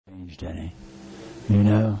changed any. You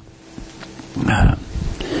know?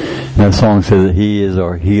 That song says that He is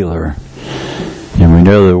our healer. And we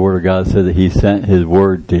know the Word of God said that He sent His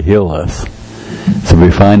Word to heal us. So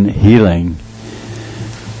we find healing,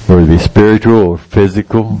 whether it be spiritual or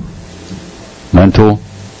physical, mental,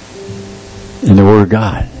 in the Word of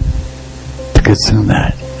God. To consume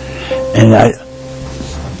that. And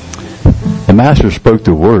the Master spoke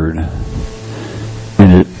the Word,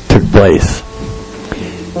 and it took place.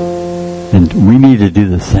 And we need to do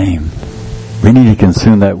the same. We need to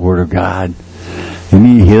consume that Word of God. You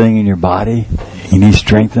need healing in your body. You need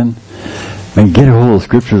strengthened. Get a hold of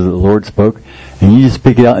scriptures that the Lord spoke, and you just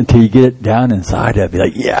speak it out until you get it down inside of you.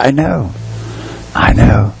 Like, yeah, I know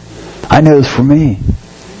it's for me.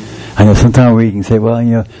 I know sometimes we can say, well,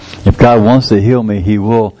 if God wants to heal me, He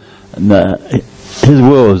will. His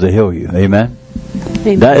will is to heal you. Amen?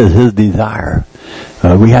 Amen. That is His desire.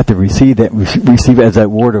 We have to receive that. Receive it as that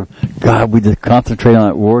Word of God. We just concentrate on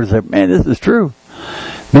that Word and say, man, this is true.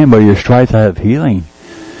 Man, by your stripes I have healing.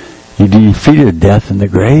 You defeated death in the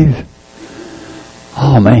grave.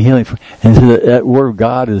 Oh, man, healing. And so that Word of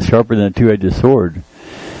God is sharper than a two-edged sword.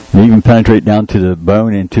 You can penetrate down to the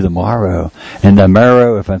bone and to the marrow. And the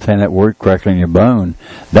marrow, if I'm saying that word correctly, in your bone,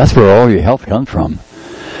 that's where all your health comes from.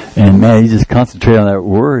 And man, you just concentrate on that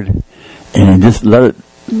Word and just let it,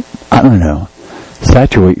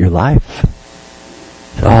 saturate your life.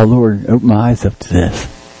 Oh, Lord, open my eyes up to this.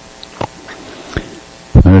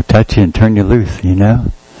 I'm going to touch you and turn you loose,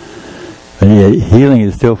 But yeah, healing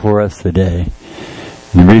is still for us today.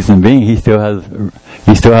 And the reason being, He still has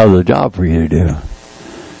a job for you to do.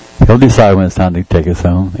 He'll decide when it's time to take us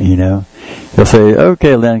home, He'll say,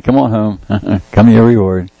 okay, Lynn, come on home. Come to your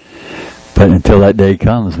reward. But until that day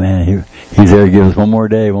comes, man, He's there to give us one more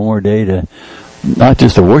day to, not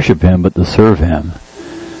just to worship Him, but to serve Him.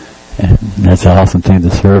 And that's an awesome thing,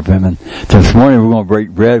 to serve Him. And so this morning we're going to break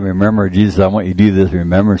bread. Remember, Jesus, I want you to do this in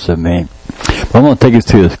remembrance of me. But I'm going to take us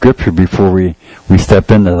to the scripture before we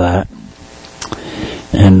step into that.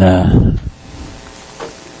 And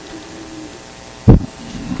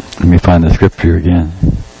let me find the scripture again.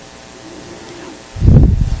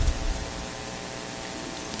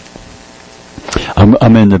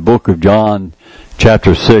 I'm in the book of John,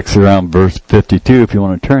 chapter 6, around verse 52, if you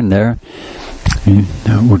want to turn there. You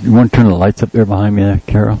want to turn the lights up there behind me,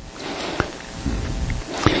 Carol?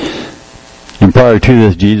 And prior to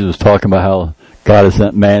this, Jesus was talking about how God has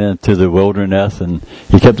sent manna to the wilderness, and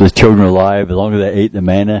He kept His children alive as long as they ate the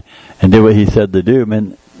manna and did what He said to do.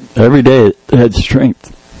 Man, every day it had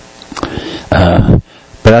strength. But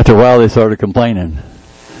after a while, they started complaining.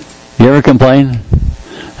 You ever complain?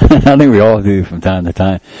 I think we all do from time to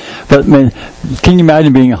time. But man, can you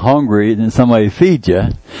imagine being hungry and somebody feeds you?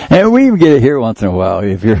 And we even get it here once in a while.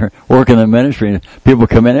 If you're working in the ministry and people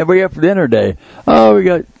come in, hey, what do you have for dinner today? Oh, we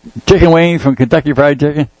got chicken wings from Kentucky Fried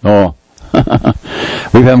Chicken. Oh.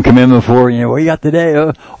 We've had them come in before, what do you got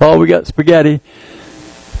today? Oh, we got spaghetti.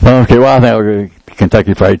 Okay, well, I think we're going to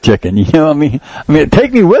Kentucky Fried Chicken. I mean,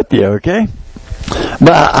 take me with you, okay?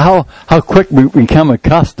 But how quick we become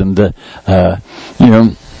accustomed to,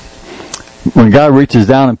 when God reaches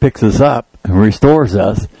down and picks us up and restores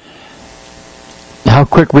us, how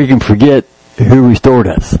quick we can forget who restored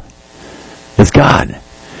us. It's God.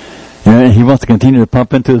 And He wants to continue to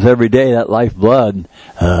pump into us every day that life blood,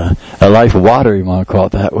 a life of water, you want to call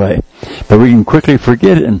it that way. But we can quickly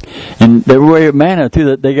forget it. And the way of manna, too,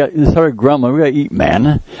 that they started grumbling, we got to eat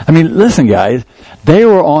manna. I mean, listen, guys, they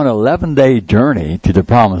were on an 11-day journey to the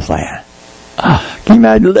promised land. Can you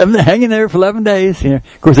imagine hanging there for 11 days?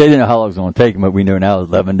 Of course, they didn't know how long it was going to take them, but we know now it's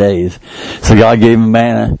 11 days. So God gave them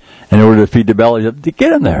manna in order to feed the bellies up to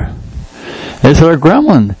get them there. They started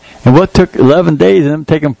grumbling. And what took 11 days, and them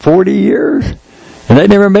take them 40 years? And they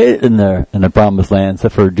never made it in the promised land,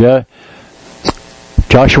 except for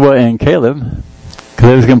Joshua and Caleb, because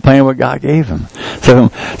they was complaining what God gave them.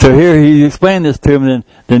 So here He explained this to them, and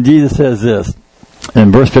then Jesus says this.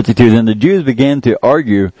 In verse 52, then the Jews began to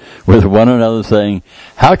argue with one another, saying,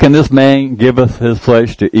 how can this man give us his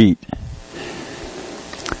flesh to eat?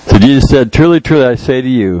 So Jesus said, truly, truly, I say to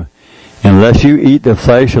you, unless you eat the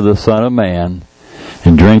flesh of the Son of Man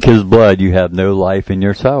and drink His blood, you have no life in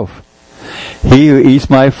yourself. He who eats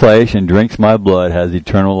my flesh and drinks my blood has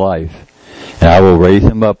eternal life, and I will raise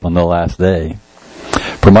him up on the last day.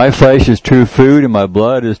 For my flesh is true food, and my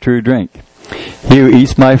blood is true drink. He who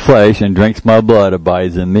eats my flesh and drinks my blood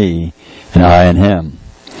abides in me, and I in him.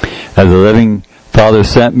 As the living Father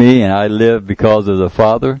sent me, and I live because of the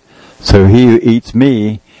Father, so he who eats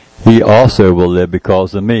me, he also will live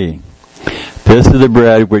because of me. This is the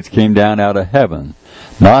bread which came down out of heaven,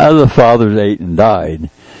 not as the fathers ate and died.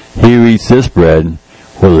 he who eats this bread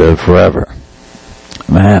will live forever.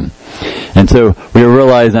 Man. And so we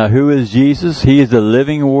realize now, who is Jesus? He is the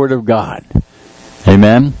living Word of God.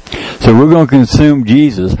 Amen? So we're going to consume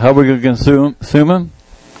Jesus. How are we going to consume Him?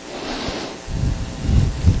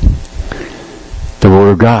 The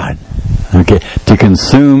Word of God. Okay? To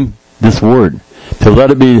consume this Word. To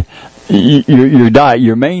let it be your diet,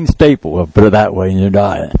 your main staple, I'll put it that way, in your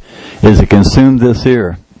diet, is to consume this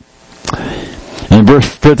here. And verse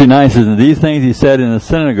 59 says, and these things he said in the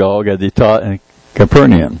synagogue as he taught in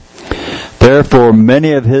Capernaum. Therefore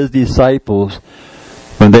many of his disciples,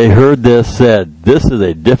 when they heard this, said, this is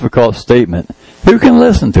a difficult statement. Who can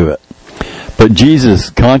listen to it? But Jesus,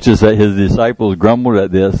 conscious that his disciples grumbled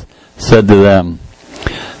at this, said to them,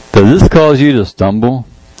 does this cause you to stumble?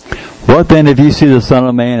 What then if you see the Son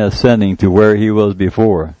of Man ascending to where he was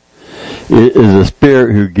before? It is the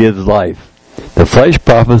Spirit who gives life. The flesh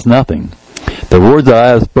profits nothing. The words that I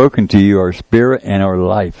have spoken to you are spirit and are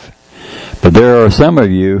life. But there are some of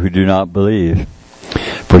you who do not believe.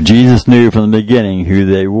 For Jesus knew from the beginning who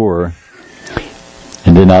they were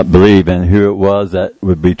and did not believe, and who it was that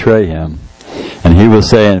would betray him. And he was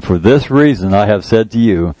saying, for this reason I have said to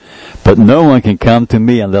you, but no one can come to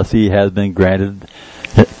me unless he has been granted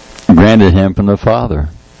him from the Father.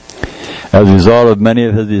 As a result of many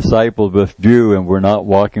of his disciples withdrew and were not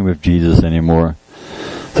walking with Jesus anymore.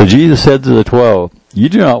 So Jesus said to the 12, you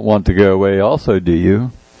do not want to go away also, do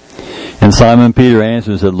you? And Simon Peter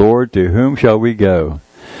answered and said, Lord, to whom shall we go?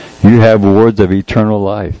 You have words of eternal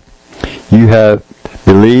life. You have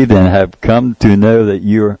believed and have come to know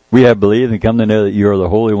that we have believed and come to know that you are the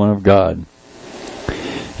Holy One of God.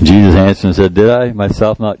 And Jesus answered and said, did I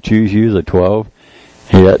myself not choose you, the 12?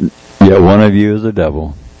 Yet one of you is the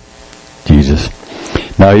devil. Jesus.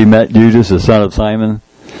 Now he met Judas, the son of Simon.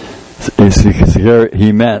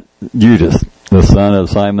 He met Judas, the son of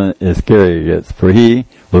Simon Iscariot, for he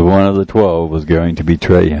was one of the 12, was going to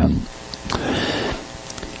betray him.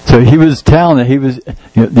 So he was telling that he was,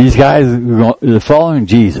 these guys were following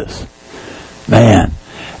Jesus. Man.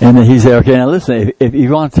 And then he said, okay, now listen, if you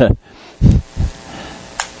want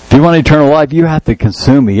eternal life, you have to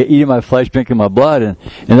consume me, eating my flesh, drinking my blood, and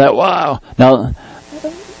that, wow. Now,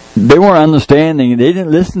 they weren't understanding, they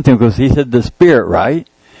didn't listen to him because he said the Spirit, right?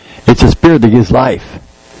 It's the Spirit that gives life.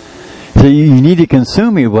 So you need to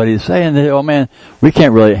consume me, what he's saying. They say, oh man, we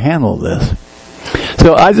can't really handle this.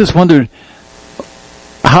 So I just wondered,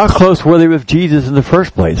 how close were they with Jesus in the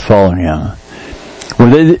first place, following him?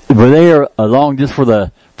 Were they along just for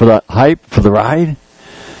the hype, for the ride?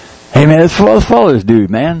 Hey man, let's follow this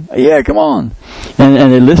dude, man. Yeah, come on.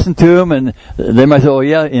 And they listened to him, and they might say, oh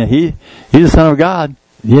yeah, he's the Son of God.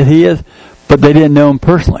 Yes, he is. But they didn't know him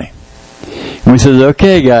personally. And we said,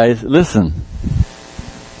 okay guys, listen.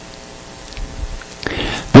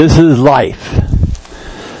 This is life.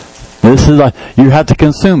 This is life. You have to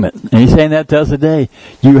consume it. And he's saying that to us today.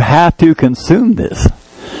 You have to consume this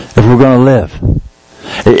if we're going to live.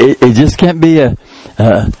 It just can't be a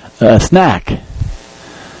snack.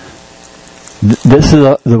 This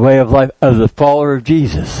is the way of life of the follower of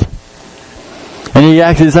Jesus. And he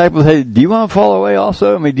asked the disciples, hey, do you want to fall away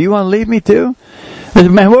also? I mean, do you want to leave me too? They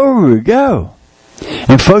said, man, where would we go?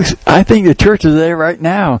 And folks, I think the church is there right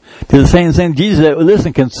now to the same thing. Jesus said, well,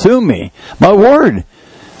 listen, consume me. My word.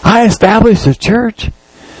 I established the church.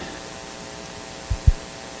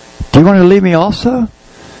 Do you want to leave me also?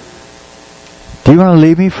 Do you want to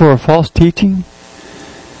leave me for a false teaching?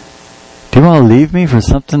 Do you want to leave me for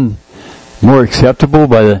something more acceptable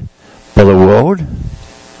by the world?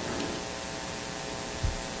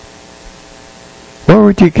 Where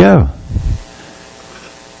would you go?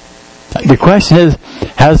 The question is,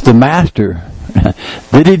 has the Master,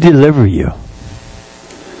 did he deliver you?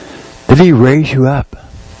 Did he raise you up?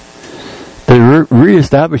 Did he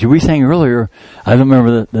reestablish you? We sang earlier, I don't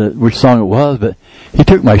remember which song it was, but he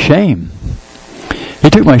took my shame. He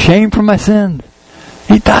took my shame for my sins.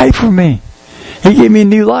 He died for me. He gave me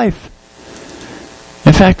new life.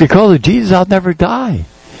 In fact, because of Jesus, I'll never die.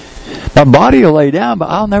 My body will lay down, but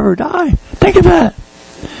I'll never die. Think of that.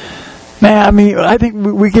 Man, I mean, I think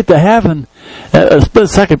we get to heaven a split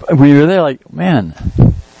second. We were there like, man,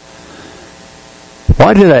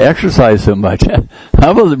 why did I exercise so much?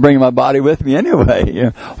 I wasn't bringing my body with me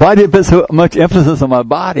anyway. Why did I put so much emphasis on my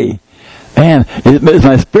body? Man,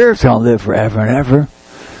 my spirit's going to live forever and ever.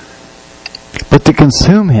 But to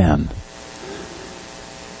consume him.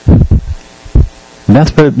 And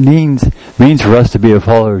that's what it means for us to be a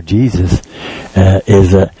follower of Jesus,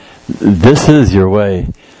 is that this is your way,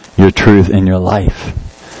 your truth, and your life.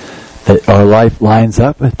 That our life lines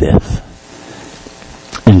up with this.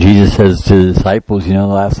 And Jesus says to the disciples, the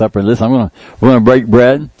Last Supper, listen, we're going to break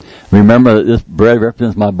bread. Remember that this bread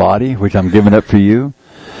represents my body, which I'm giving up for you.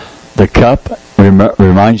 The cup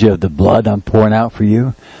reminds you of the blood I'm pouring out for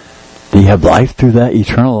you. Do you have life through that?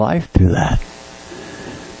 Eternal life through that.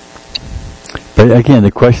 But again,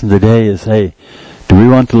 the question today is, hey, do we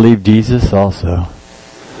want to leave Jesus also?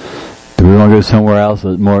 Do we want to go somewhere else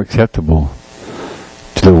that's more acceptable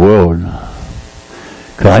to the world?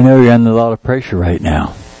 Because I know you're under a lot of pressure right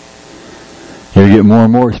now. You get more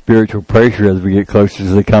and more spiritual pressure as we get closer to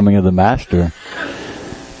the coming of the Master.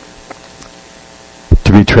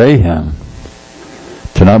 To betray Him.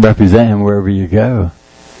 To not represent Him wherever you go.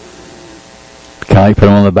 Kind of like put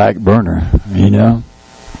Him on the back burner, And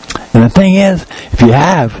the thing is, if you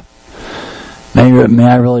have, maybe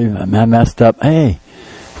I messed up. Hey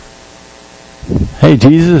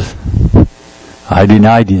Jesus, I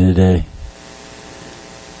denied you today.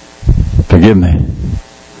 Forgive me.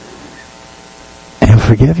 And He'll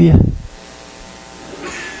forgive you.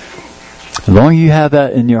 As long as you have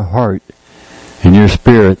that in your heart, in your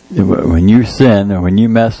spirit, when you sin or when you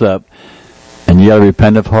mess up, and you got to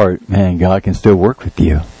repent of heart, man, God can still work with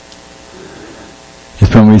you.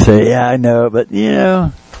 It's when we say, yeah, I know, but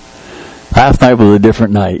last night was a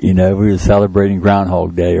different night, we were celebrating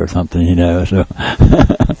Groundhog Day or something, so.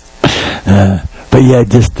 But yeah,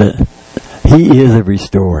 He is a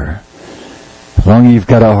restorer. As long as you've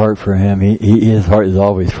got a heart for Him, His heart is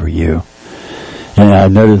always for you. And I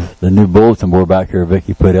noticed the new bulletin board back here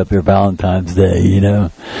Vicky put up there Valentine's Day,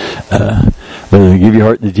 Whether you give your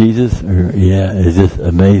heart to Jesus, it's just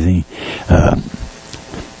amazing.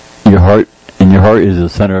 Your heart is the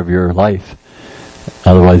center of your life.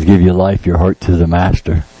 Otherwise, give your life, your heart to the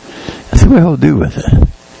Master. That's what He'll do with it.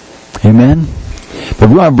 Amen? But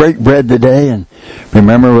we want to break bread today and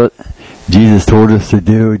remember what Jesus told us to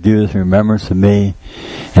do. Do this in remembrance of me.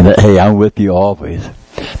 And that, hey, I'm with you always.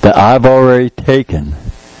 That I've already taken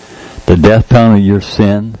the death penalty of your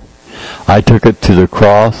sin. I took it to the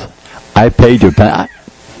cross. I paid your penalty.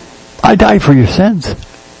 I died for your sins.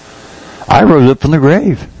 I rose up from the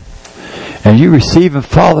grave. And you receive and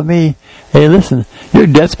follow me. Hey, listen, your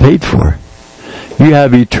debt's paid for. You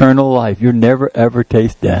have eternal life. You'll never ever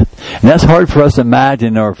taste death. And that's hard for us to imagine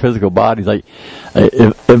in our physical bodies. Like,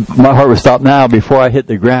 if my heart would stop now before I hit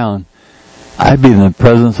the ground, I'd be in the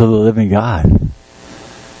presence of the living God.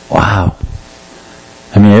 Wow.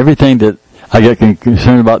 I mean, everything that I get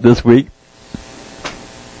concerned about this week,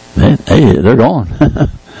 they're gone.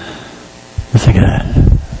 Let's think of that.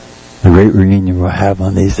 The great reunion we'll have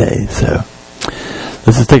on these days. So,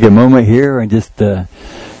 let's just take a moment here and just hang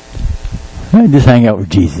out with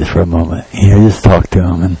Jesus for a moment. Just talk to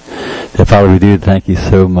Him. And Father, we do thank you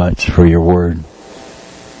so much for your word.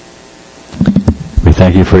 We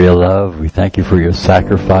thank you for your love. We thank you for your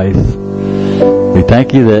sacrifice. We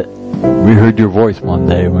thank you that we heard your voice one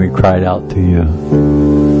day when we cried out to you.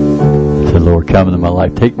 Said, Lord, come into my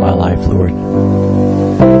life. Take my life, Lord.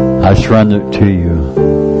 I surrender it to you.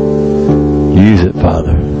 Use it,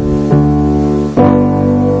 Father.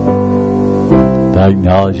 I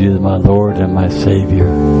acknowledge you as my Lord and my Savior.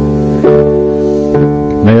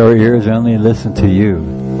 May our ears only listen to you.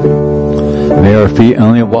 May our feet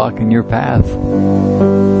only walk in your path.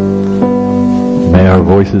 May our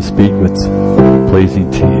voices speak what's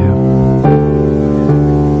pleasing to you.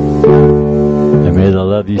 And may the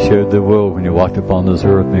love you showed the world when you walked upon this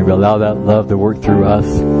earth, may we allow that love to work through us.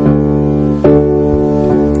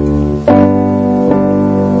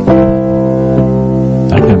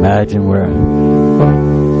 I can imagine where,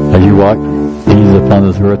 as you walk Jesus upon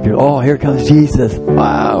this earth, here comes Jesus.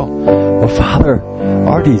 Wow. Well, Father,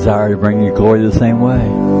 our desire to bring you glory the same way.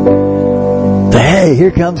 Hey,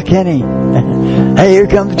 here comes Kenny. Hey, here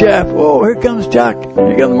comes Jeff. Oh, here comes Chuck.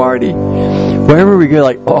 Here comes Marty. Wherever we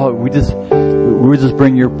go, we just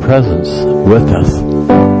bring your presence with us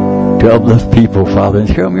to uplift people, Father, and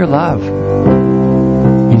show them your love.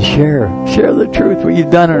 And share the truth, what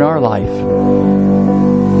you've done in our life.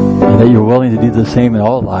 And that you're willing to do the same in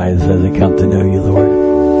all lives as they come to know you, Lord.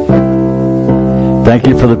 Thank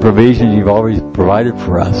you for the provisions you've always provided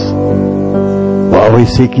for us. We'll always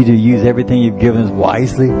seek you to use everything you've given us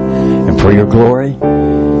wisely and for your glory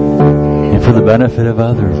and for the benefit of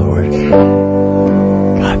others, Lord.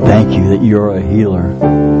 God, thank you that you're a healer.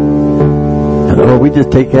 And Lord, we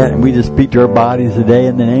just take that and we just speak to our bodies today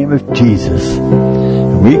in the name of Jesus.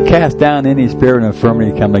 And we cast down any spirit of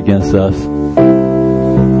infirmity come against us.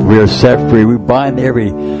 We are set free. We bind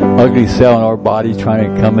every ugly cell in our bodies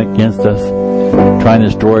trying to come against us. trying to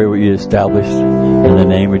destroy what you established in the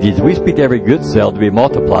name of Jesus. We speak to every good cell to be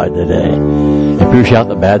multiplied today and push out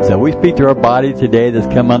the bad cell. We speak to our body today that's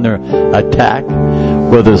come under attack,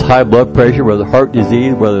 whether it's high blood pressure, whether it's heart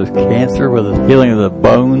disease, whether it's cancer, whether it's healing of the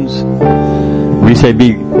bones. We say,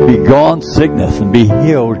 be gone sickness and be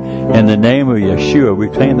healed in the name of Yeshua. We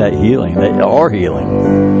claim that healing, that our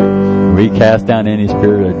healing. We cast down any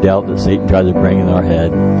spirit of doubt that Satan tries to bring in our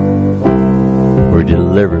head. We're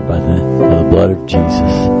delivered by the blood of Jesus.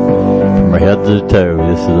 From our head to the toe,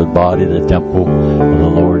 this is the body, the temple of the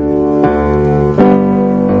Lord.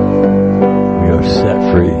 We are set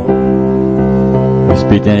free. We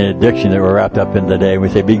speak to any addiction that we're wrapped up in today. We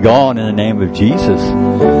say, be gone in the name of Jesus.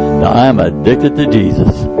 Now, I am addicted to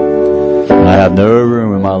Jesus. I have no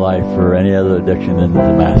room in my life for any other addiction than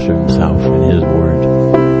the Master himself and his word.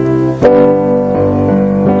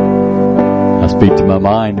 I speak to my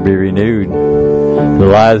mind to be renewed. The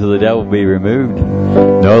lies of the devil be removed.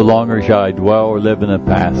 No longer shall I dwell or live in the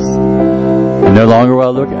past. And no longer will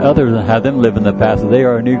I look at others and have them live in the past. They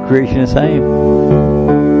are a new creation the same.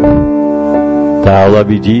 I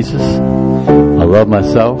love you, Jesus. I love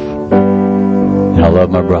myself. And I love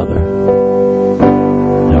my brother.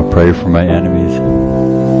 And I pray for my enemies.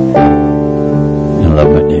 And I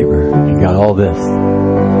love my neighbor. And God, all this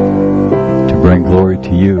to bring glory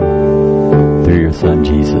to you through your Son,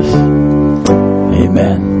 Jesus.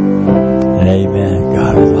 Amen. And amen.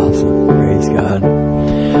 God is awesome. Praise God.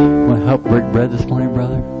 Want to help break bread this morning,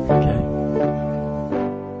 brother? Okay.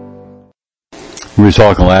 We were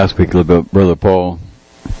talking last week a little bit about Brother Paul,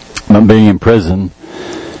 about being in prison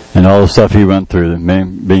and all the stuff he went through,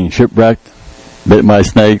 being shipwrecked, bitten by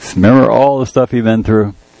snakes. Remember all the stuff he went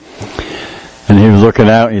through? And he was looking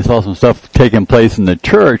out and he saw some stuff taking place in the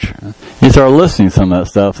church. He started listening to some of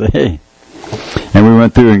that stuff. Say, hey. And we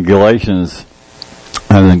went through in Galatians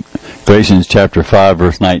chapter 5,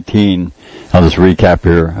 verse 19. I'll just recap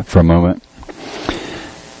here for a moment.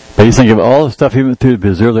 But he's thinking of all the stuff he went through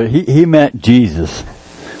because earlier he met Jesus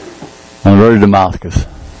on the road to Damascus.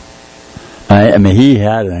 I mean, he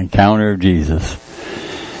had an encounter of Jesus.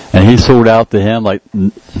 And he sold out to him like,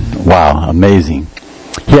 wow, amazing.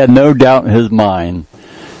 He had no doubt in his mind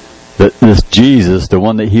that this Jesus, the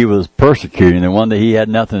one that he was persecuting, the one that he had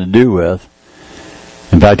nothing to do with,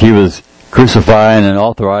 in fact, he was crucifying and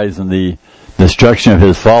authorizing the destruction of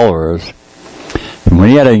his followers. And when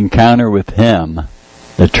he had an encounter with him,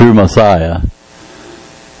 the true Messiah,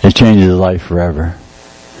 it changed his life forever.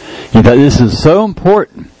 In fact, this is so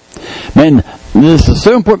important. Man, this is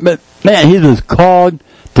so important. But man, he was called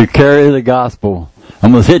to carry the gospel. I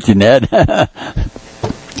almost hit you, Ned.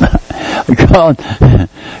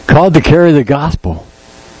 called to carry the gospel.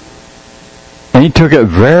 And he took it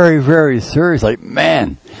very, very serious. Like,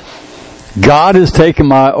 man, God has taken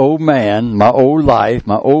my old man, my old life,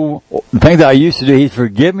 the things that I used to do. He's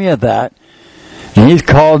forgiven me of that. And he's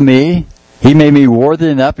called me. He made me worthy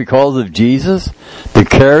enough because of Jesus to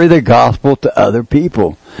carry the gospel to other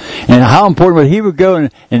people. And how important, but he would go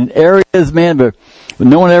in areas, man, but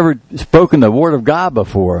no one ever spoken the word of God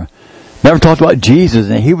before. Never talked about Jesus.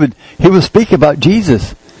 And he would speak about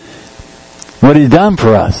Jesus. What he's done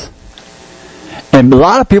for us. And a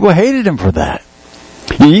lot of people hated him for that.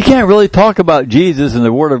 You can't really talk about Jesus and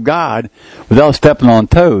the Word of God without stepping on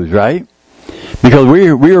toes, right? Because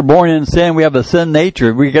we were born in sin, we have a sin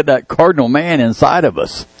nature, we get that cardinal man inside of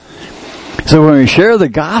us. So when we share the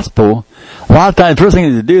gospel, a lot of times the first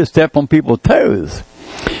thing to do is step on people's toes.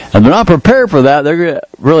 And they're not prepared for that, they're get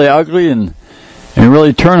really ugly and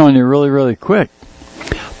really turn on you really, really quick.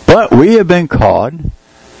 But we have been called,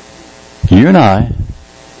 you and I,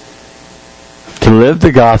 to live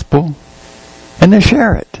the gospel and to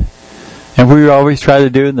share it. And we always try to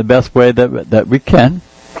do it in the best way that we can.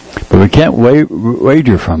 But we can't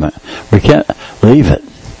wager from it. We can't leave it.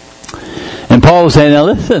 And Paul was saying, now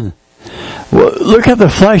listen, look at the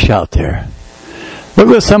flesh out there. Look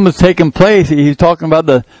what someone's taking place. He's talking about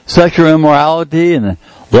the sexual immorality and the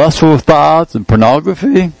lustful thoughts and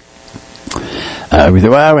pornography. We say,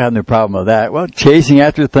 well, we have no problem with that. Well, chasing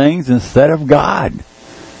after things instead of God.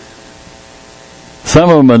 Some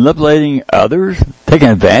of them manipulating others, taking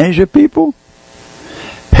advantage of people,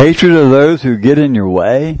 hatred of those who get in your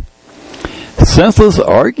way, senseless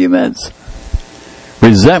arguments,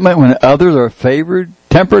 resentment when others are favored,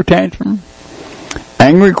 temper tantrum,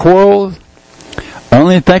 angry quarrels,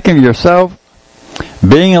 only thinking of yourself,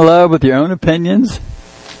 being in love with your own opinions,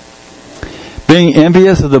 being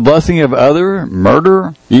envious of the blessing of others,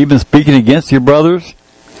 murder, even speaking against your brothers,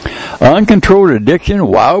 uncontrolled addiction,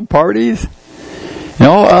 wild parties, and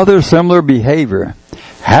all other similar behavior.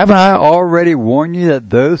 Haven't I already warned you that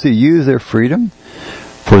those who use their freedom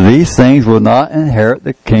for these things will not inherit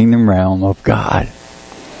the kingdom realm of God?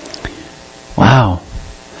 Wow.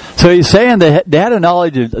 So he's saying they had a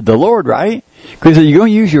knowledge of the Lord, right? Because you're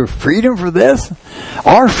going to use your freedom for this?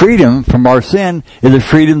 Our freedom from our sin is the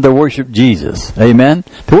freedom to worship Jesus. Amen?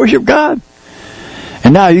 To worship God.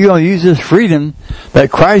 And now you're going to use this freedom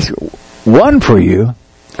that Christ won for you,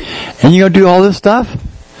 and you're going to do all this stuff?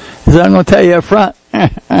 He said, I'm going to tell you up front. You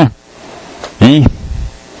ain't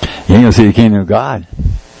going to see the kingdom of God.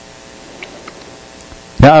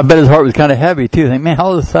 Now, I bet his heart was kind of heavy, too. Think, man,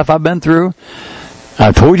 all this stuff I've been through,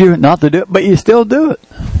 I told you not to do it, but you still do it.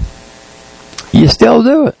 You still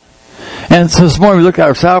do it. And so this morning we look at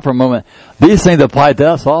ourselves for a moment. These things apply to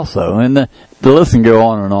us also. And the list can go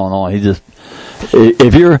on and on and on.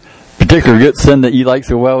 If your particular good sin that you like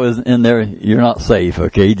so well is in there, you're not safe,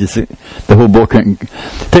 okay? The whole book can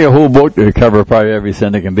take a whole book to cover probably every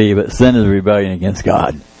sin that can be, but sin is rebellion against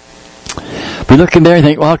God. But you look in there and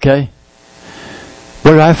think, well, okay,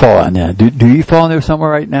 where did I fall in there? Do you fall in there somewhere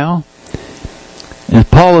right now? And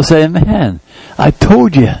Paul was saying, man, I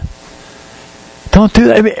told you. Don't do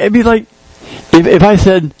that. It'd be like if I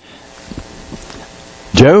said,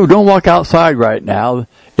 Joe, don't walk outside right now.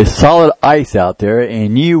 It's solid ice out there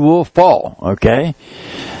and you will fall, okay?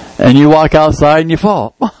 And you walk outside and you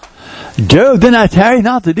fall. Joe, didn't I tell you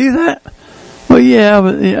not to do that? Well, yeah,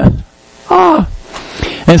 but yeah.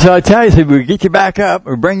 And so I tell you, so we get you back up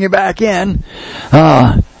or bring you back in.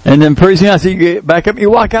 And then pretty soon I see you get back up, you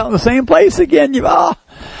walk out in the same place again.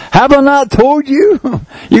 Have I not told you?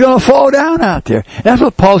 You're going to fall down out there. That's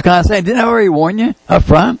what Paul's kind of saying. Didn't I already warn you up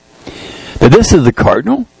front? That this is the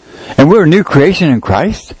cardinal, and we're a new creation in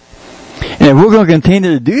Christ. And if we're going to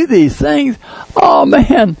continue to do these things, oh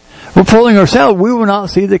man, we're fooling ourselves. We will not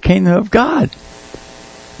see the kingdom of God.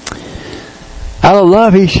 Out of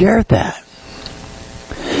love, he shared that.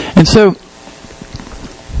 And so,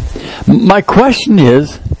 my question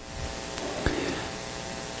is,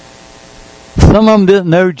 some of them didn't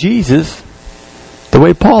know Jesus the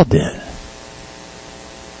way Paul did.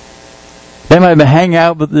 They might have been hanging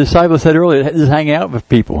out, but the disciples said earlier, just hanging out with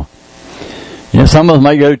people. Some of us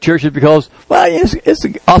might go to churches because, well, it's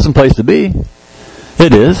an awesome place to be.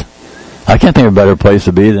 It is. I can't think of a better place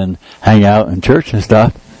to be than hang out in church and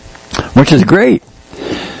stuff, which is great.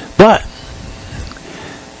 But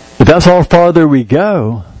if that's how farther we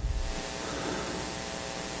go,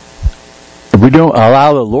 if we don't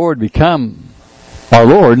allow the Lord become our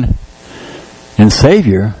Lord and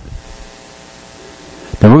Savior,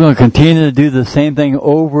 then we're going to continue to do the same thing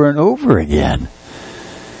over and over again.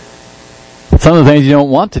 Some of the things you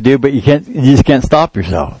don't want to do, but you just can't stop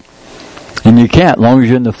yourself. And you can't, as long as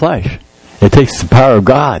you're in the flesh. It takes the power of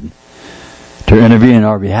God to intervene in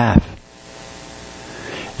our behalf.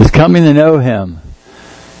 It's coming to know Him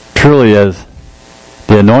truly as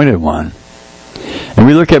the Anointed One. And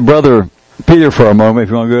we look at Brother Peter for a moment, if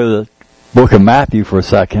you want to go to the book of Matthew for a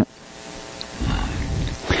second.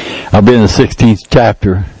 I'll be in the 16th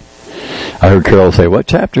chapter. I heard Carol say, what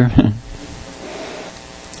chapter?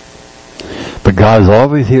 But God is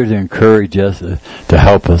always here to encourage us, to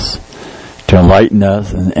help us, to enlighten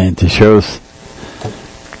us, and to show us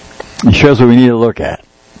what we need to look at,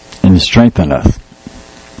 and to strengthen us.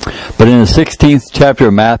 But in the 16th chapter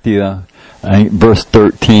of Matthew, I think verse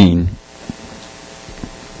 13,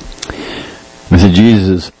 we see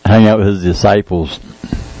Jesus hanging out with his disciples.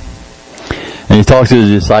 And he talks to his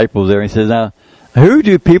disciples there, and he says, now, who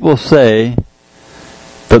do people say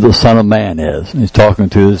that the Son of Man is? And he's talking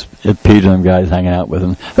to his Peter and them guys hanging out with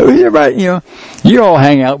him. Who's everybody, you all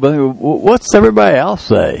hang out with him. What's everybody else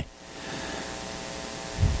say?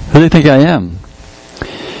 Who do they think I am?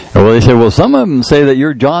 Well, they say, well, some of them say that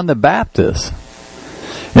you're John the Baptist.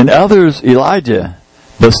 And others, Elijah.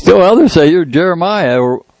 But still others say you're Jeremiah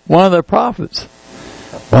or one of the prophets.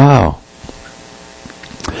 Wow.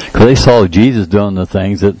 Because they saw Jesus doing the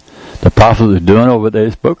things that the prophets were doing or what they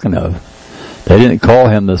had spoken of. They didn't call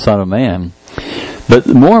him the Son of Man. But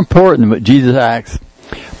more important, what Jesus asks,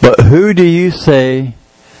 but who do you say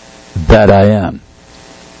that I am?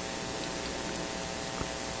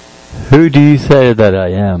 Who do you say that I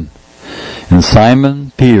am? And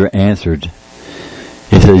Simon Peter answered,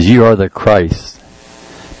 he says, you are the Christ,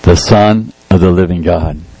 the Son of the living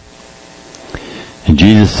God. And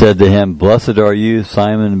Jesus said to him, blessed are you,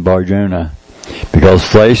 Simon Bar-Jonah, because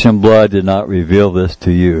flesh and blood did not reveal this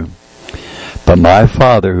to you, but my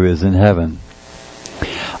Father who is in heaven.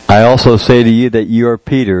 I also say to you that you are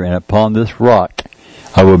Peter, and upon this rock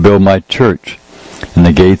I will build my church, and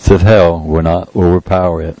the gates of hell will not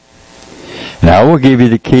overpower it. And I will give you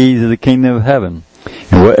the keys of the kingdom of heaven,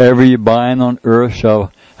 and And whatever you bind on earth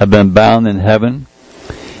shall have been bound in heaven,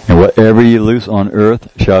 and whatever you loose on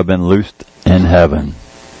earth shall have been loosed in heaven.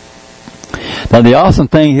 Now the awesome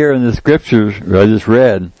thing here in the scriptures I just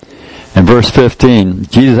read, in verse 15,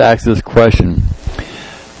 Jesus asks this question,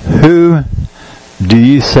 who do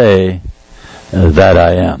you say that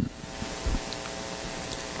I am?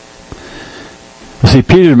 Well, see,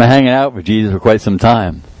 Peter's been hanging out with Jesus for quite some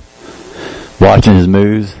time, watching his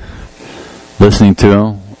moves, listening to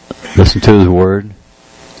him, listening to his word.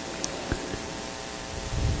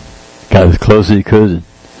 Got as close as he could. And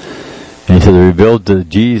he said, it revealed to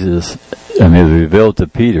Jesus, it was revealed to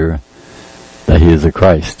Peter that he is the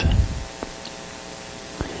Christ.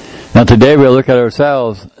 Now today we'll look at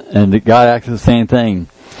ourselves, and God asks the same thing.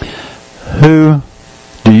 Who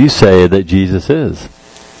do you say that Jesus is?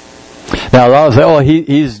 Now a lot of say, oh,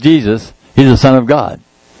 he's Jesus. He's the Son of God.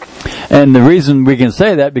 And the reason we can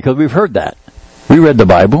say that, because we've heard that. We read the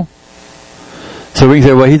Bible. So we can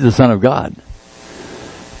say, well, he's the Son of God.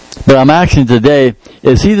 But I'm asking today,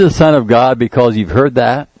 is he the Son of God because you've heard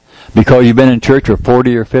that? Because you've been in church for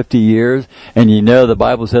 40 or 50 years and you know the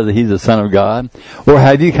Bible says that he's the Son of God? Or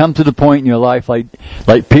have you come to the point in your life like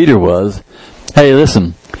Peter was, hey,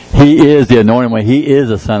 listen, he is the anointed one. He is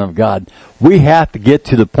the Son of God. We have to get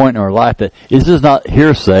to the point in our life that this is not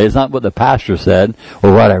hearsay. It's not what the pastor said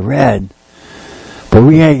or what I read. But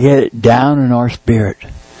we got to get it down in our spirit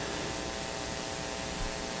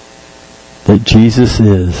that Jesus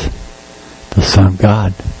is the Son of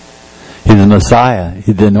God. He's the Messiah.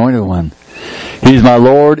 He's the anointed one. He's my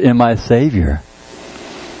Lord and my Savior.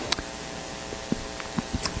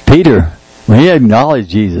 Peter, when he acknowledged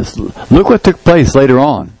Jesus, look what took place later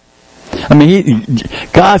on. I mean,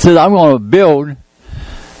 God says, I'm going to build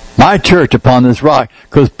my church upon this rock.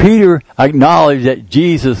 Because Peter acknowledged that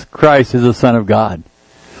Jesus Christ is the Son of God.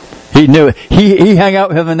 He knew it. He hung out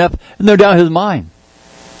with him enough, no doubt in his mind.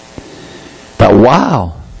 But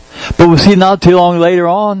wow. But we see not too long later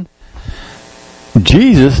on,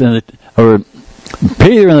 Jesus, or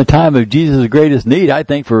Peter in the time of Jesus' greatest need, I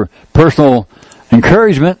think for personal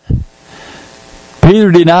encouragement,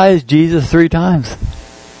 Peter denies Jesus 3 times.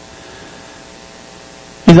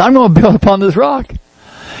 He said, I'm going to build upon this rock.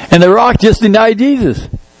 And the rock just denied Jesus.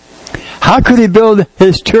 How could he build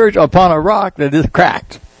his church upon a rock that is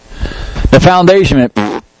cracked? The foundation went,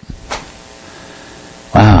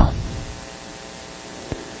 wow.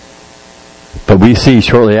 But we see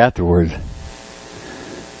shortly afterwards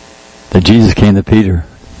that Jesus came to Peter.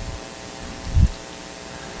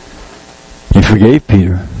 He forgave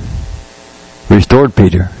Peter, restored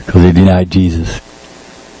Peter, because he denied Jesus.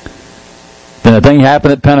 Then a thing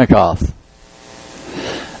happened at Pentecost.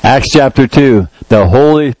 Acts chapter 2, the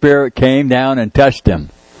Holy Spirit came down and touched him.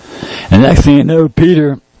 And next thing you know,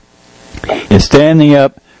 Peter is standing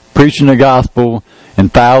up, preaching the gospel,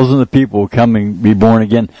 and thousands of people coming to be born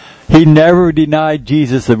again. He never denied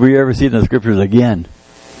Jesus that we ever see in the scriptures again,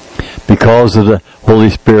 because of the Holy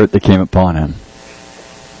Spirit that came upon him.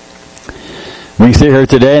 We sit here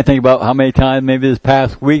today and think about how many times, maybe this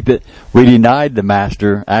past week, that we denied the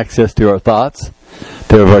Master access to our thoughts,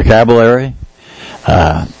 to our vocabulary,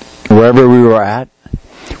 wherever we were at.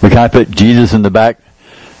 We kind of put Jesus in the back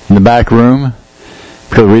room,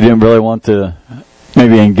 because we didn't really want to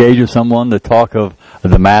maybe engage with someone to talk of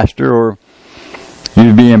the Master, or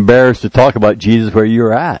you'd be embarrassed to talk about Jesus where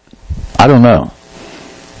you're at. I don't know.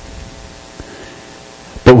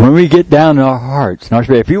 But when we get down in our hearts, in our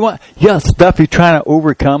spirit, if you got stuff you're trying to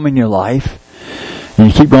overcome in your life, and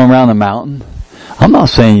you keep going around the mountain, I'm not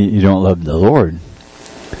saying you don't love the Lord,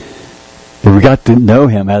 but we got to know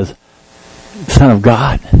Him as the Son of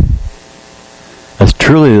God, as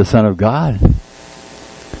truly the Son of God,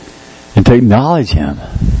 and to acknowledge Him.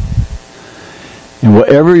 And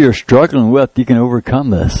whatever you're struggling with, you can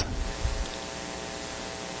overcome this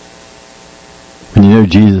when you know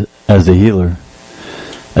Jesus as the healer,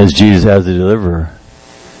 as Jesus as the deliverer,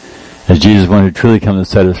 as Jesus wanted to truly come to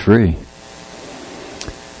set us free.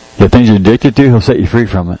 You have things you're addicted to, He'll set you free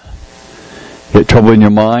from it. You get trouble in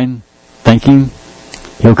your mind, thinking,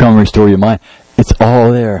 He'll come and restore your mind. It's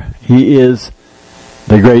all there. He is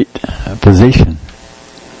the great physician.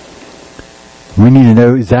 We need to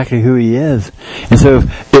know exactly who He is. And so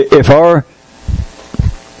if I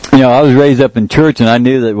was raised up in church and I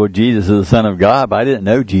knew that, well, Jesus is the Son of God, but I didn't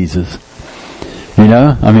know Jesus. I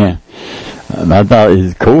thought he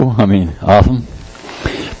was cool. Awesome.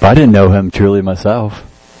 But I didn't know Him truly myself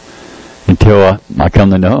until I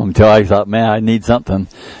come to know Him. Until I thought, man, I need something.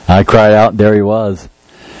 I cried out, and there He was.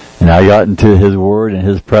 And I got into His Word and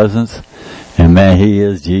His presence. And man, He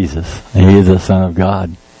is Jesus. He is the Son of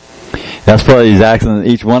God. That's what He's asking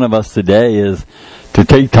each one of us today, is to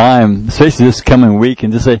take time, especially this coming week,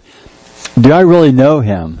 and just say, do I really know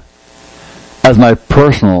Him as my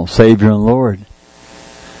personal Savior and Lord?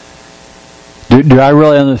 Do I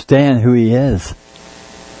really understand who He is?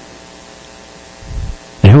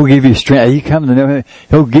 And He'll give you strength. As you come to know Him,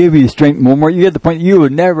 He'll give you strength more. You get to the point you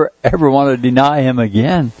would never, ever want to deny Him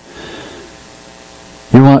again.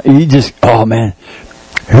 Oh man,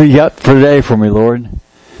 who you got for today for me, Lord?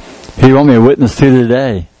 Who you want me to witness to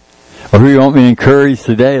today? Or who you want me to encourage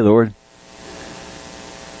today, Lord?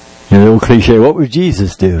 You know, the old cliche, what would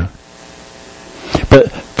Jesus do?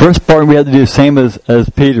 But first part we have to do the same as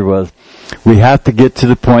Peter was. We have to get to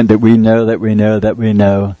the point that we know that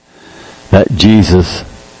Jesus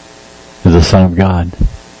is the Son of God.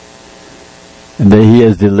 And that He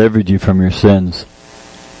has delivered you from your sins.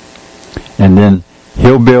 And then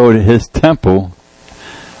He'll build His temple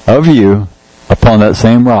of you upon that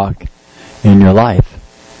same rock in your life.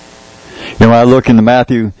 You know, when I look into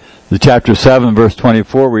Matthew, the chapter 7, verse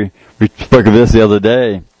 24, we spoke of this the other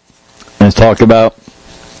day. And it's talked about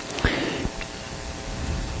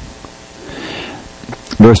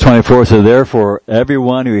verse 24 says, therefore,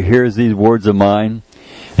 everyone who hears these words of mine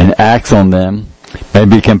and acts on them may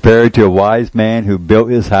be compared to a wise man who built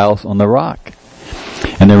his house on the rock.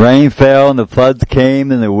 And the rain fell, and the floods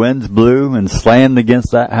came, and the winds blew and slammed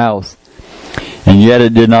against that house. And yet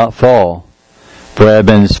it did not fall, for it had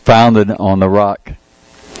been founded on the rock.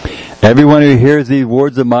 Everyone who hears these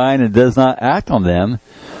words of mine and does not act on them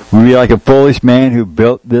will be like a foolish man who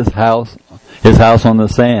built his house on the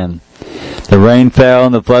sand. The rain fell,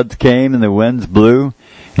 and the floods came, and the winds blew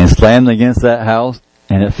and slammed against that house,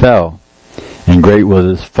 and it fell. And great was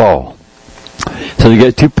its fall. So you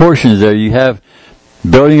get two portions there. You have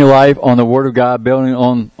building your life on the Word of God, building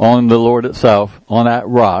on the Lord itself, on that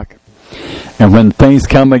rock. And when things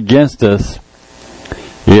come against us,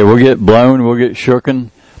 we'll get blown, we'll get shooken,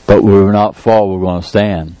 but we will not fall, we're going to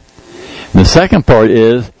stand. And the second part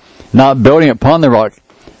is not building upon the rock.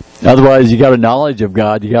 Otherwise, you got a knowledge of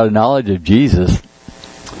God, you got a knowledge of Jesus,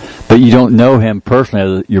 but you don't know Him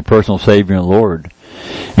personally as your personal Savior and Lord.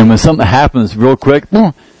 And when something happens real quick,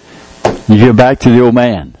 you go back to the old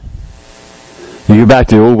man. You go back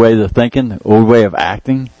to the old ways of thinking, the old way of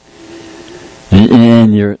acting,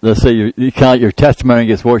 and let's say your testimony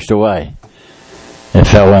gets washed away. It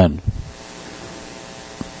fell in.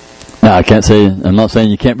 Now, I'm not saying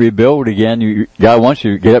you can't rebuild again. God wants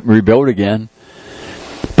you to get up and rebuild again.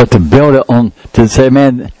 But to build it on, to say,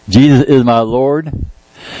 man, Jesus is my Lord.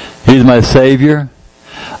 He's my Savior.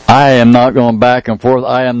 I am not going back and forth.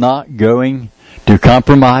 I am not going to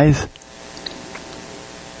compromise.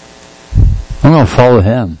 I'm going to follow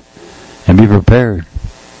Him and be prepared.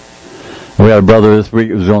 We had a brother this week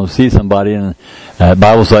who was going to see somebody, and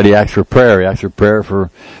Bible study, he asked for prayer. He asked for prayer for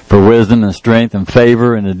wisdom and strength and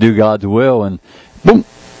favor and to do God's will. And boom,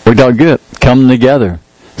 we got good. Coming together.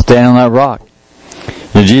 Stand on that rock.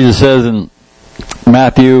 And Jesus says in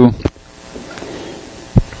Matthew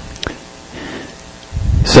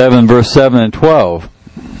 7, verse 7 and 12,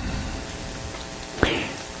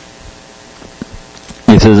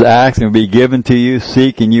 He says, ask and it will be given to you,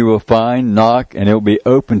 seek and you will find, knock and it will be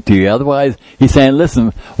open to you. Otherwise, He's saying,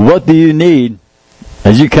 listen, what do you need?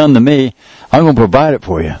 As you come to me, I'm going to provide it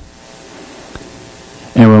for you.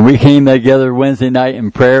 And when we came together Wednesday night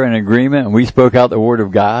in prayer and agreement, and we spoke out the Word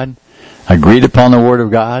of God, agreed upon the Word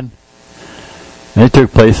of God, and it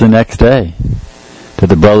took place the next day. That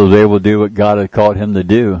the brother was able to do what God had called him to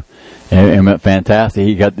do. And it went fantastic.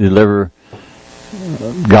 He got to deliver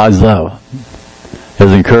God's love.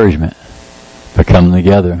 His encouragement for coming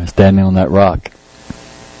together and standing on that rock.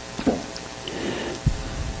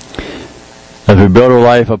 As we build our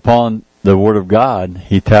life upon the Word of God,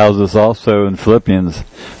 He tells us also in Philippians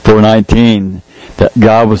 4:19 that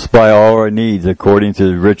God will supply all our needs according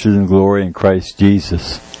to His riches and glory in Christ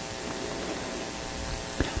Jesus.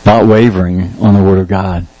 Not wavering on the Word of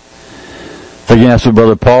God. Again, that's what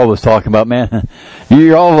Brother Paul was talking about. Man,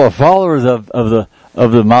 you're all the followers of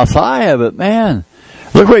the Messiah, but man,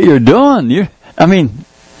 look what you're doing. He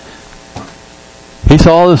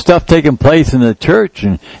saw all this stuff taking place in the church,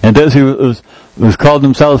 and those who was called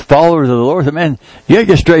themselves followers of the Lord said, man, you gotta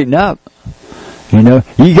get straightened up.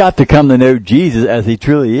 You got to come to know Jesus as He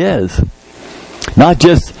truly is. Not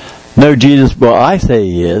just know Jesus, well, I say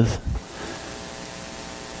He is.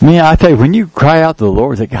 I tell you, when you cry out to the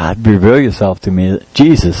Lord, say, God, reveal Yourself to me,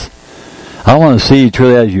 Jesus. I want to see You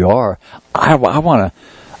truly as You are. I want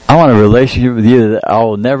a relationship with You that I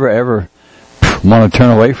will never ever want to turn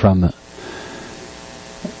away from it.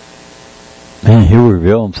 Man, He'll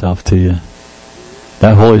reveal Himself to you.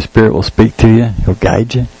 that Holy Spirit will speak to you. He'll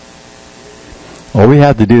guide you. All we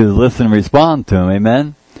have to do is listen and respond to Him.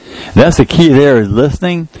 Amen? That's the key there, is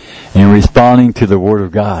listening and responding to the Word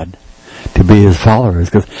of God, to be His followers.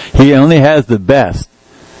 Because He only has the best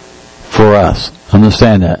for us.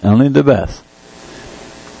 Understand that. Only the best.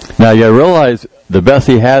 Now you gotta realize the best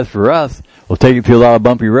He has for us will take you through a lot of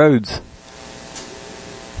bumpy roads.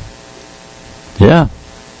 Yeah.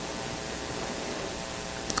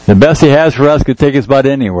 The best He has for us could take us about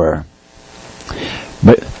anywhere.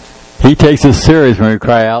 But He takes us serious when we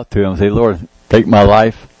cry out to Him and say, Lord, take my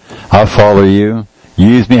life. I'll follow you.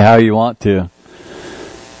 Use me how you want to.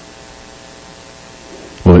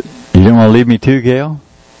 Well, you didn't want to leave me too, Gail?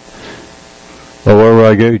 Well, where will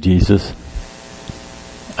I go, Jesus?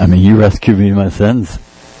 I mean, you rescued me from my sins.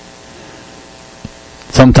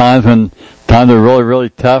 Sometimes when times are really, really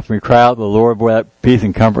tough, we cry out to the Lord, boy, that peace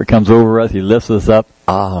and comfort comes over us. He lifts us up.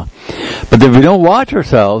 But if we don't watch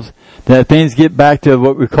ourselves, then things get back to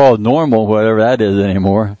what we call normal, whatever that is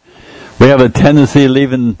anymore. We have a tendency of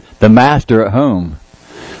leaving the master at home.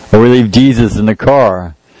 Or we leave Jesus in the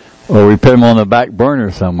car. Or we put Him on the back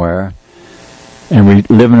burner somewhere. And we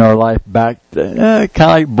live in our life back to, kind of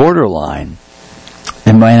like borderline.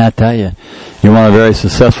 And might not tell you, you want a very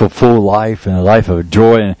successful, full life and a life of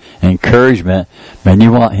joy and encouragement, man,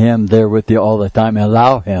 you want Him there with you all the time and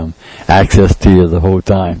allow Him access to you the whole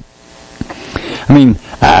time. I mean,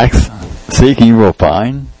 ask, seek, and you will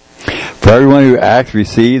find. For everyone who asks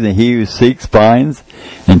receives, and he who seeks finds,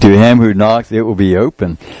 and to him who knocks it will be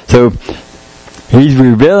open. So, He's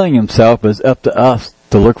revealing Himself, but it's up to us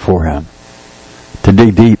to look for Him, to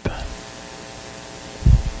dig deep.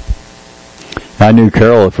 I knew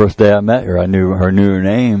Carol the first day I met her. I knew her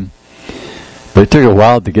name. But it took a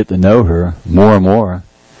while to get to know her more and more.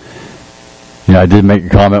 You know, I did make a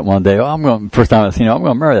comment one day, first time I seen her, I'm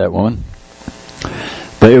going to marry that woman.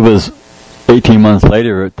 But it was 18 months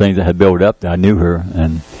later, things that had built up, that I knew her,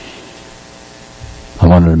 and I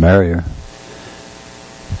wanted to marry her.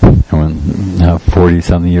 And now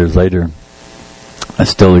 40-something years later, I'm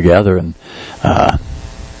still together, and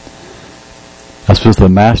that's just the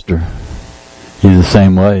Master. He's the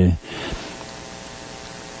same way.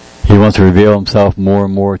 He wants to reveal Himself more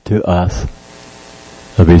and more to us.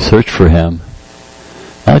 As we search for Him,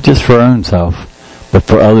 not just for our own self, but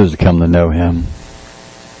for others to come to know Him.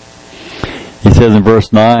 He says in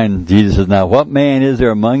verse 9, Jesus says, now what man is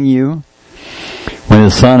there among you, when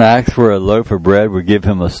his son asks for a loaf of bread, would give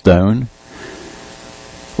him a stone?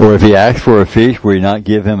 Or if he asks for a fish, will he not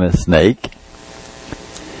give him a snake?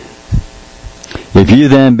 If you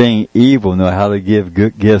then, being evil, know how to give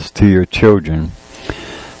good gifts to your children,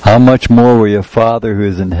 how much more will your Father who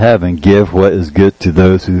is in heaven give what is good to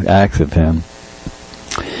those who ask of Him?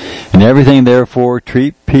 In everything, therefore,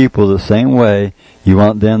 treat people the same way you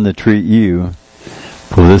want them to treat you,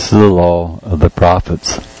 for this is the law of the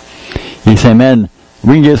prophets. He's saying, man,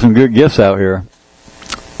 we can get some good gifts out here,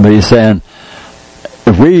 but He's saying,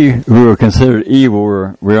 if we who are considered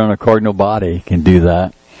evil, we're on a cardinal body, can do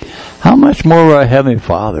that, how much more will our Heavenly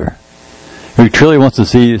Father, who truly wants to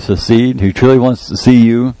see you succeed, who truly wants to see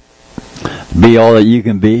you be all that you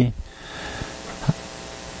can be,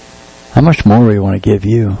 how much more will He want to give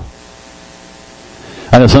you?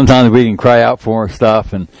 I know sometimes we can cry out for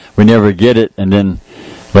stuff and we never get it, and then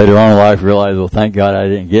later on in life realize, well, thank God I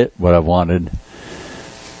didn't get what I wanted,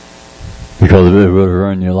 because it would have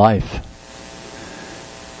ruined your life.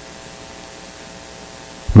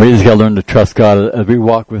 We just got to learn to trust God as we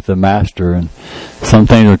walk with the Master, and some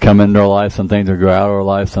things will come into our life, some things will go out of our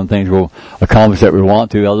life, some things will accomplish that we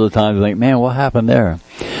want to, other times we think, man, what happened there?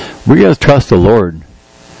 We got to trust the Lord.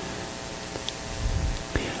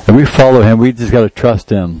 If we follow Him, we just got to trust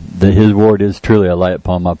Him that His word is truly a light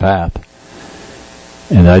upon my path.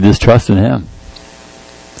 And I just trust in Him.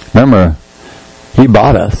 Remember, He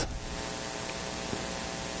bought us.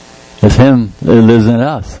 It's Him that lives in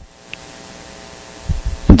us.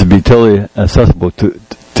 And to be totally accessible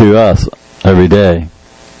to us every day.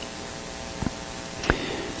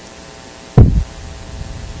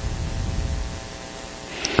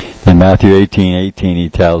 In Matthew 18:18, He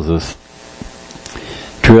tells us,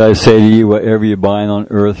 truly I say to you, whatever you bind on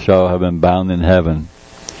earth shall have been bound in heaven,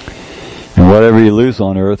 and whatever you loose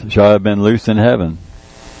on earth shall have been loosed in heaven.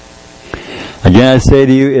 Again I say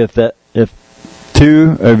to you, if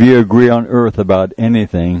two of you agree on earth about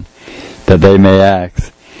anything that they may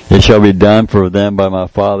ask, it shall be done for them by my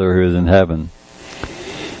Father who is in heaven.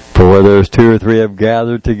 For where there's 2 or 3 have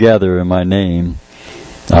gathered together in my name,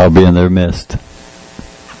 I'll be in their midst.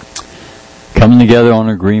 Coming together on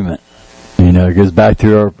agreement. You It goes back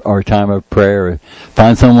to our time of prayer.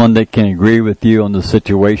 Find someone that can agree with you on the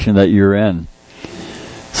situation that you're in.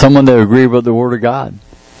 Someone that agree with the Word of God.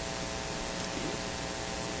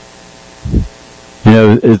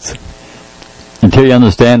 It's until you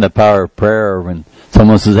understand the power of prayer. When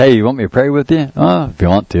someone says, "Hey, you want me to pray with you?" Oh, if you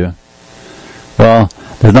want to. Well,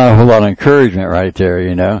 there's not a whole lot of encouragement right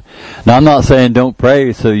there. Now, I'm not saying don't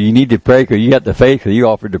pray. So you need to pray because you got the faith because you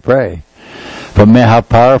offered to pray. But man, how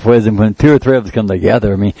powerful is it when 2 or 3 of us come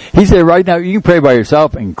together? I mean, he said right now you can pray by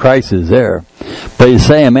yourself and Christ is there. But he's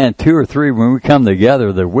saying, man, 2 or 3, when we come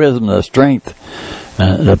together, the wisdom, the strength,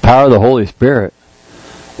 the power of the Holy Spirit.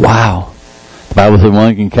 Wow. The Bible says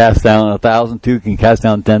 1 can cast down 1,000, 2 can cast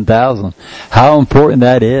down 10,000. How important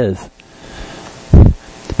that is.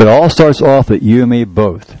 But it all starts off with you and me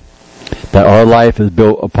both. That our life is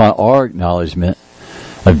built upon our acknowledgement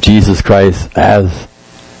of Jesus Christ as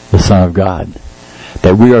the Son of God.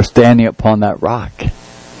 That we are standing upon that rock.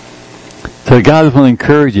 So God will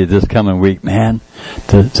encourage you this coming week, man,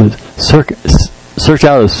 to search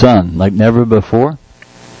out His Son like never before.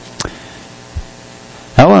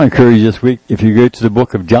 I want to encourage you this week, if you go to the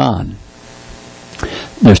book of John.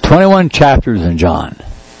 There's 21 chapters in John.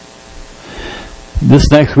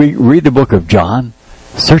 This next week, read the book of John.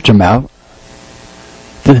 Search them out.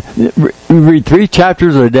 Read 3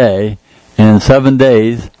 chapters a day, and in 7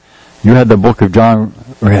 days, you have the book of John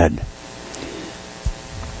read.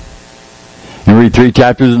 You read 3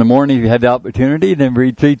 chapters in the morning if you have the opportunity, then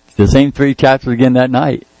read the same 3 chapters again that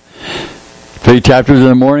night. 3 chapters in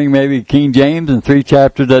the morning, maybe King James, and 3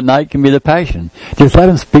 chapters at night can be the Passion. Just let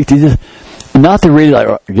Him speak to you. Just, not to read like,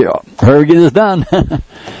 hurry, get this done.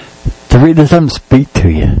 To read this, let Him speak to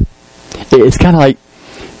you. It's kind of like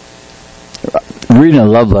reading a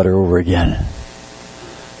love letter over again.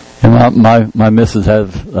 And my missus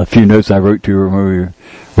has a few notes I wrote to her when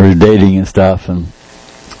we were dating and stuff, and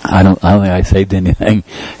I don't think I saved anything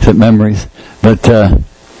except memories. But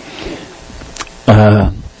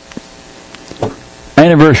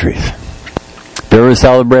anniversaries. If you ever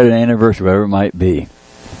celebrate an anniversary, whatever it might be.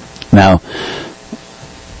 Now,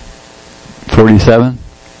 47?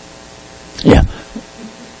 Yeah.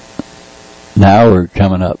 Now we're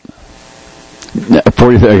coming up.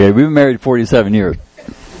 47. Okay, we've been married 47 years.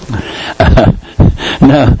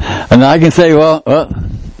 No, and I can say, well,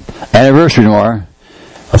 anniversary tomorrow.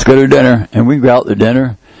 Let's go to dinner, and we go out to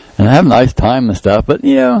dinner and have a nice time and stuff. But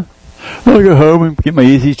I'll go home and get my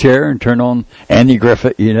easy chair and turn on Andy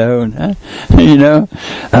Griffith, But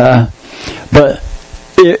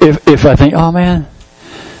if I think, oh man,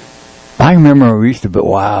 I remember we used to, but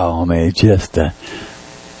wow, I mean, it's just, so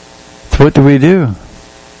what do?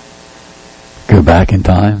 Go back in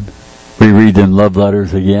time. We read them love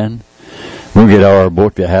letters again. We'll get our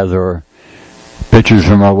book that has our pictures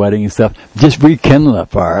from our wedding and stuff. Just rekindle that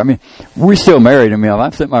fire. I mean, we're still married. I mean,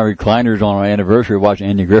 I've set my recliners on our anniversary watching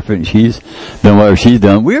Andy Griffith, and she's done whatever she's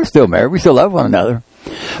done. We're still married. We still love one another.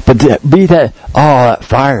 But to be that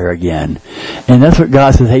fire again. And that's what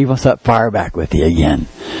God says, hey, He wants that fire back with you again.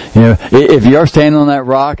 If you're standing on that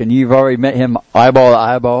rock and you've already met Him eyeball to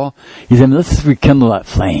eyeball, He said, let's just rekindle that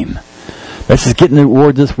flame. Let's just get in the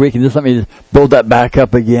Word this week and just let me just build that back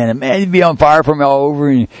up again. And man, you'd be on fire for me all over,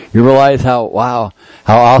 and you realize how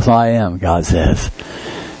awesome I am, God says.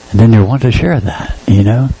 And then you want to share that,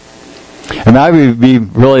 And I would be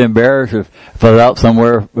really embarrassed if I was out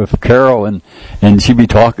somewhere with Carol and she'd be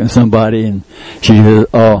talking to somebody and she says,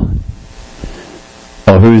 oh,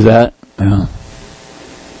 who's that?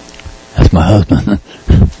 That's my husband.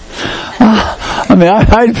 I mean,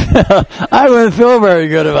 I wouldn't feel very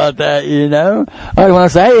good about that, I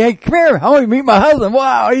want to say, hey, come here, I want to meet my husband.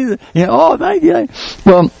 Wow, he's, thank you.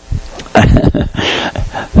 Well,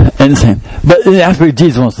 and same, but that's what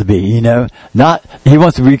Jesus wants to be, He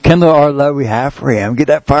wants to rekindle our love we have for Him, get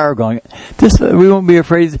that fire going. Just we won't be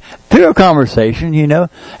afraid through a conversation,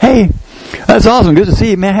 Hey, that's awesome, good to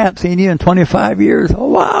see you, man. I haven't seen you in 25 years. Oh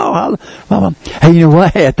wow, hey, you know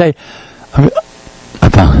what? Hey, I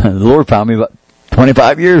tell you, the Lord found me about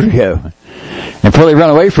 25 years ago, and probably run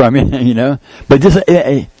away from you, But just,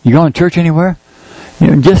 hey, you going to church anywhere?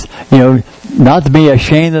 Not to be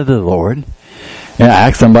ashamed of the Lord. And I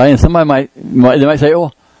ask somebody, and somebody might say,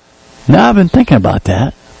 "Oh, now I've been thinking about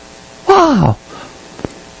that. Wow,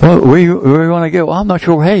 well, where you want to go? Well, I'm not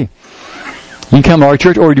sure. Hey, you can come to our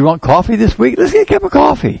church, or do you want coffee this week? Let's get a cup of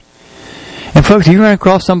coffee." And folks, if you run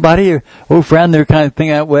across somebody, or old friend, they're kind of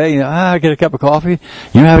thinking that way, I get a cup of coffee.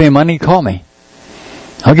 You don't have any money? Call me.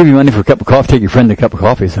 I'll give you money for a cup of coffee. Take your friend to a cup of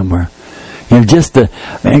coffee somewhere.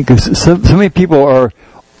 Because so many people are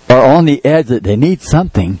are on the edge that they need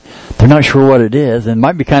something. They're not sure what it is and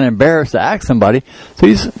might be kind of embarrassed to ask somebody. So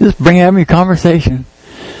you just bring them a conversation.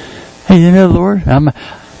 Hey, you know the Lord? I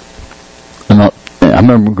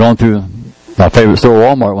remember going through my favorite store,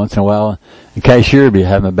 Walmart, once in a while. The cashier would be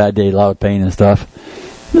having a bad day, a lot of pain and stuff.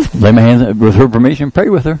 Just lay my hands with her permission, pray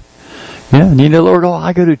with her. Yeah, you know the Lord? Oh,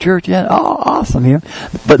 I go to church. Yeah, oh, awesome. Yeah,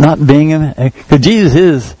 but not being him. Because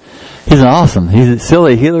Jesus he's an awesome. He's still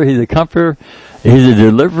a healer. He's a comforter. He's a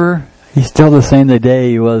deliverer. He's still the same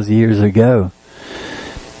today he was years ago.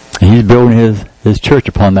 And he's building his church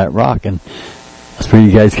upon that rock. And that's where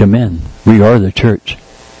you guys come in. We are the church.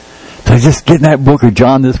 So just getting that book of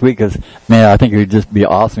John this week is, man, I think it would just be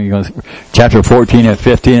awesome. You're going to, chapter 14 and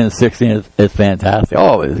 15 and 16 is fantastic.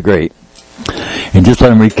 Oh, it's great. And just let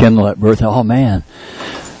them rekindle that birth. Oh, man.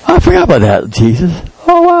 I forgot about that, Jesus.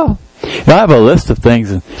 Oh, wow. You know, I have a list of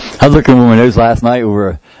things. And I was looking at my notes last night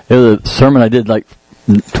over a sermon I did like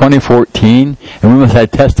 2014, and we must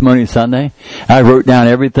have Testimony Sunday. I wrote down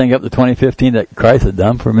everything up to 2015 that Christ had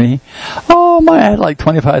done for me. Oh, my, I had like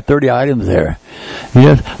 25, 30 items there.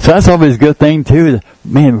 Yeah, so that's always a good thing, too.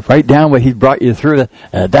 Man, write down what He brought you through.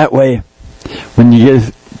 That way, when you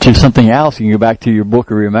get to something else, you can go back to your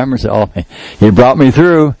book of remembrance. Oh, He brought me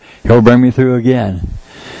through. He'll bring me through again.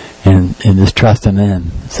 And just trust Him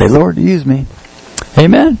in. Say, Lord, use me.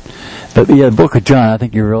 Amen. But yeah, the book of John, I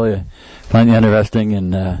think you really find it interesting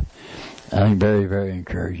and I think very, very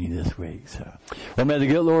encouraging this week. So, well, may the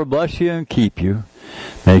good Lord bless you and keep you.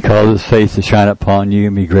 May He cause His face to shine upon you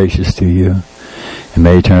and be gracious to you. And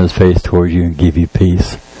may He turn His face towards you and give you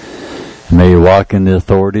peace. And may you walk in the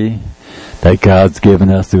authority that God's given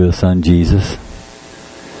us through His Son Jesus.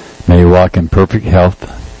 May you walk in perfect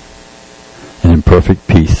health and in perfect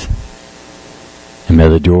peace. And may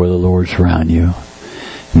the joy of the Lord surround you.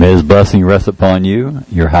 And may His blessing rest upon you,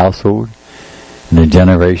 your household, and the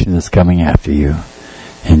generation that's coming after you.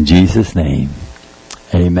 In Jesus' name,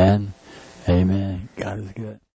 amen. Amen. God is good.